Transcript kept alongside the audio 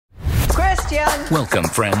Christian. Welcome,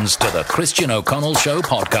 friends, to the Christian O'Connell Show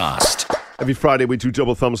podcast. Every Friday we do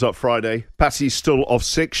Double Thumbs Up Friday. Patsy's still off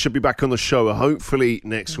sick, should be back on the show hopefully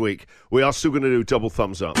next week. We are still going to do Double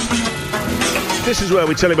Thumbs Up. This is where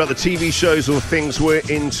we tell you about the TV shows or things we're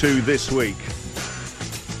into this week.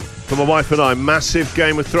 For my wife and I, massive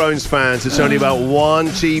Game of Thrones fans, it's only about one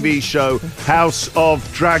TV show, House of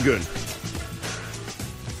Dragon.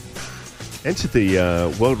 Entered the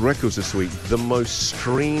world records this week, the most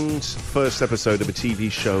streamed first episode of a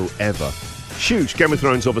TV show ever. Huge. Game of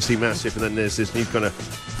Thrones, obviously massive, and then there's this new kind of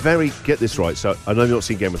get this right, so I know you've not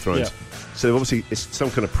seen Game of Thrones. Yeah. So obviously it's some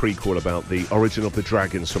kind of prequel about the origin of the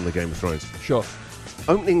dragons from the Game of Thrones. Sure.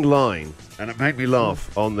 Opening line, and it made me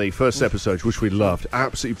laugh on the first episode, which we loved.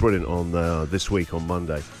 Absolutely brilliant on this week on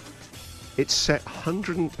Monday. It's set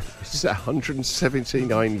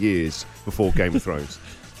 179 years before Game of Thrones.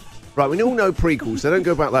 Right, we all know prequels. They don't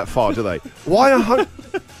go back that far, do they? Why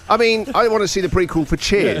I mean, I want to see the prequel for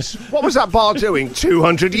Cheers. Yeah. What was that bar doing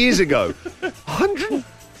 200 years ago?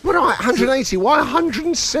 180? Why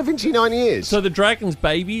 179 years? So the dragons'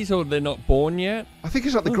 babies, or they're not born yet? I think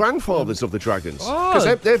it's like the grandfathers of the dragons. Oh.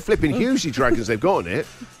 Because they're flipping hugely dragons they've got in it.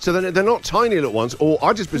 So they're not tiny little ones, or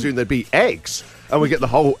I just presume they'd be eggs. And we get the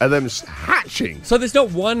whole of them hatching. So there's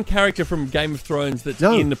not one character from Game of Thrones that's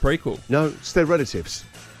in the prequel? No, it's their relatives.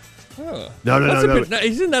 Oh. No.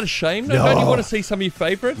 Isn't that a shame? No. Don't you want to see some of your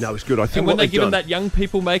favourites? No, it's good. I think and when they give them that young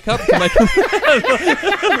people makeup to make them...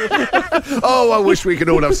 Oh, I wish we could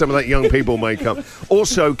all have some of that young people makeup.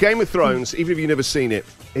 Also, Game of Thrones, even if you've never seen it,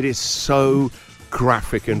 it is so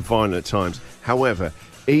graphic and violent at times. However,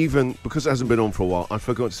 even because it hasn't been on for a while, I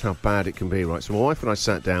forgot just how bad it can be, right? So my wife and I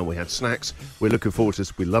sat down, we had snacks, we're looking forward to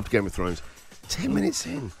this, we loved Game of Thrones. 10 minutes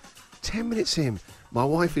in, my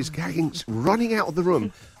wife is gagging, running out of the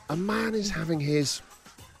room. A man is having his...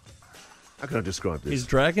 How can I describe this? His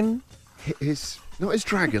dragon? Not his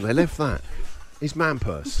dragon, they left that. His man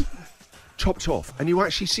purse. Chopped off. And you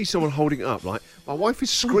actually see someone holding it up, right? My wife is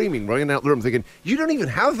screaming, running out the room, thinking, you don't even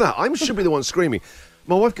have that. I should be the one screaming.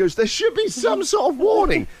 My wife goes, there should be some sort of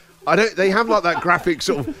warning. They have like that graphic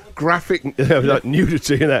like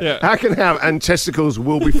nudity in there. Yeah. How can have and testicles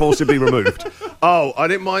will be forcibly removed? Oh, I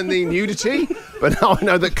didn't mind the nudity, but now I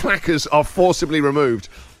know that clackers are forcibly removed.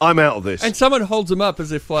 I'm out of this. And someone holds them up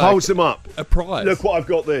as if like... Holds them up. A prize. Look what I've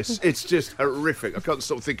got this. It's just horrific. I can't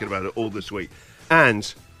stop thinking about it all this week.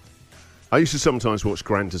 And I used to sometimes watch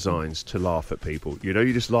Grand Designs to laugh at people. You know,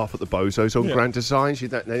 you just laugh at the bozos on Grand Designs.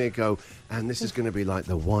 Then you go, and this is going to be like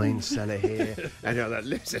the wine cellar here. And you're like,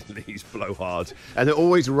 listen, these blowhards. And it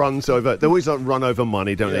always runs over, they always like run over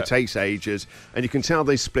money, don't they? It takes ages. And you can tell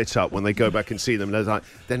they split up when they go back and see them. They're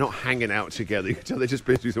not hanging out together. You can tell they're just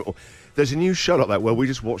busy. There's a new show like that where we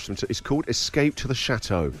just watch them. It's called Escape to the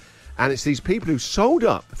Chateau. And it's these people who sold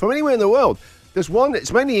up from anywhere in the world. There's one,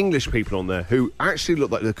 it's mainly English people on there who actually look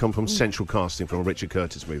like they come from Central Casting from a Richard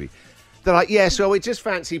Curtis movie. They're like, yeah, so we just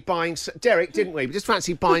fancy buying, Derek, didn't we? We just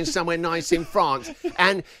fancy buying somewhere nice in France.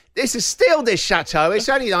 And this is still this chateau. It's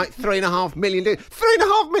only like $3.5 million.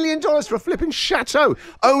 $3.5 million for a flipping chateau.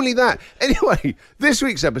 Only that. Anyway, this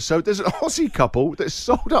week's episode, there's an Aussie couple that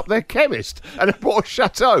sold up their chemist and have bought a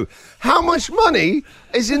chateau. How much money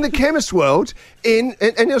is in the chemist world in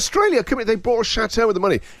Australia? They bought a chateau with the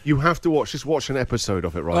money. You have to just watch an episode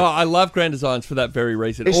of it, right? Oh, I love Grand Designs for that very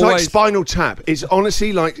reason. It's like Spinal Tap. It's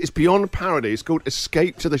honestly like, it's beyond parody. It's called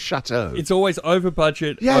Escape to the Chateau. It's always over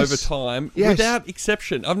budget, over time, without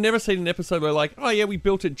exception. I've never seen an episode where like, oh yeah, we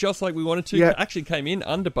built it just like we wanted to. It actually came in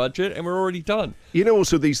under budget and we're already done. You know,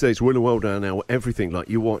 also these days, we're in a world now where everything, like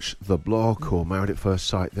you watch The Block or Married at First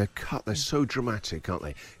Sight, they're so dramatic, aren't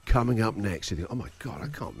they? Coming up next, you think, oh my God, I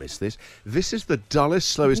can't miss this. This is the dullest,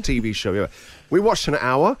 slowest TV show ever. We watched an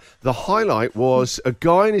hour. The highlight was a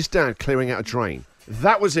guy and his dad clearing out a drain.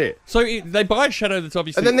 That was it. So they buy a shadow that's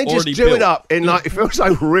obviously and then they already just do built. it up in like, it feels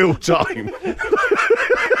like real time.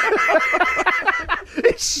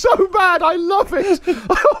 It's so bad. I love it.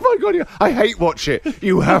 Oh my God. I hate watch it.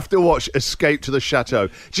 You have to watch Escape to the Chateau.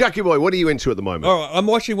 Jackie boy, what are you into at the moment? All right, I'm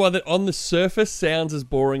watching one that on the surface sounds as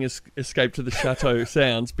boring as Escape to the Chateau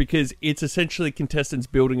sounds, because it's essentially contestants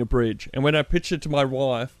building a bridge. And when I pitched it to my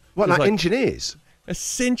wife... What, like engineers?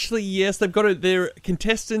 Essentially, yes. They're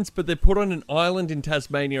contestants, but they're put on an island in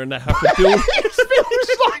Tasmania and they have to build... It feels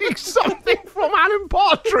like something from from Alan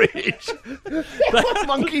Partridge.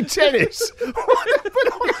 Monkey tennis.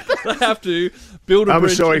 They have to build a I'm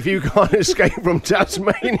bridge. sorry, if you can't escape from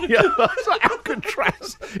Tasmania, that's like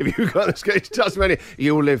Alcatraz. If you can't escape to Tasmania,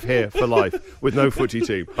 you'll live here for life with no footy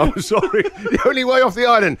team. I'm sorry. The only way off the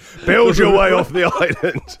island, build your way off the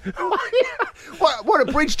island. What,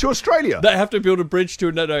 a bridge to Australia? They have to build a bridge to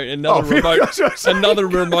another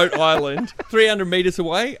remote island, 300 metres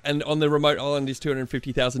away, and on the remote island is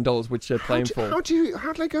 $250,000, which they're playing for. How do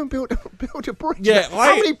they go and build a bridge? Yeah,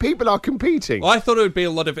 how many people are competing? I thought it would be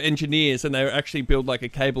a lot of engineers, and they would actually build like a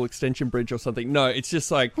cable extension bridge or something. No, it's just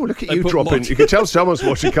like... Oh, look at you dropping. You can tell someone's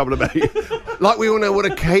watching Couple of Eight. Like we all know what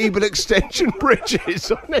a cable extension bridge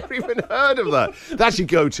is. I've never even heard of that. That's your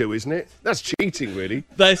go-to, isn't it? That's cheating, really.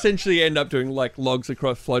 They essentially end up doing like logs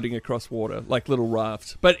floating across water, like little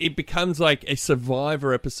rafts. But it becomes like a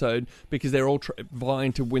Survivor episode because they're all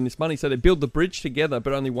vying to win this money. So they build the bridge together,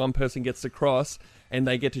 but only one person gets to cross, and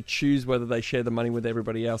they get to choose whether they share the money with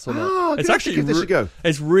everybody else or not. Oh, it's actually give this a go.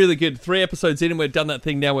 It's really good. 3 episodes in, and we've done that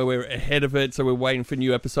thing now where we're ahead of it, so we're waiting for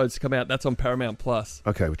new episodes to come out. That's on Paramount Plus.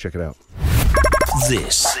 Okay, we'll check it out.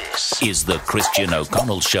 This is the Christian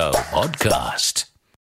O'Connell Show podcast.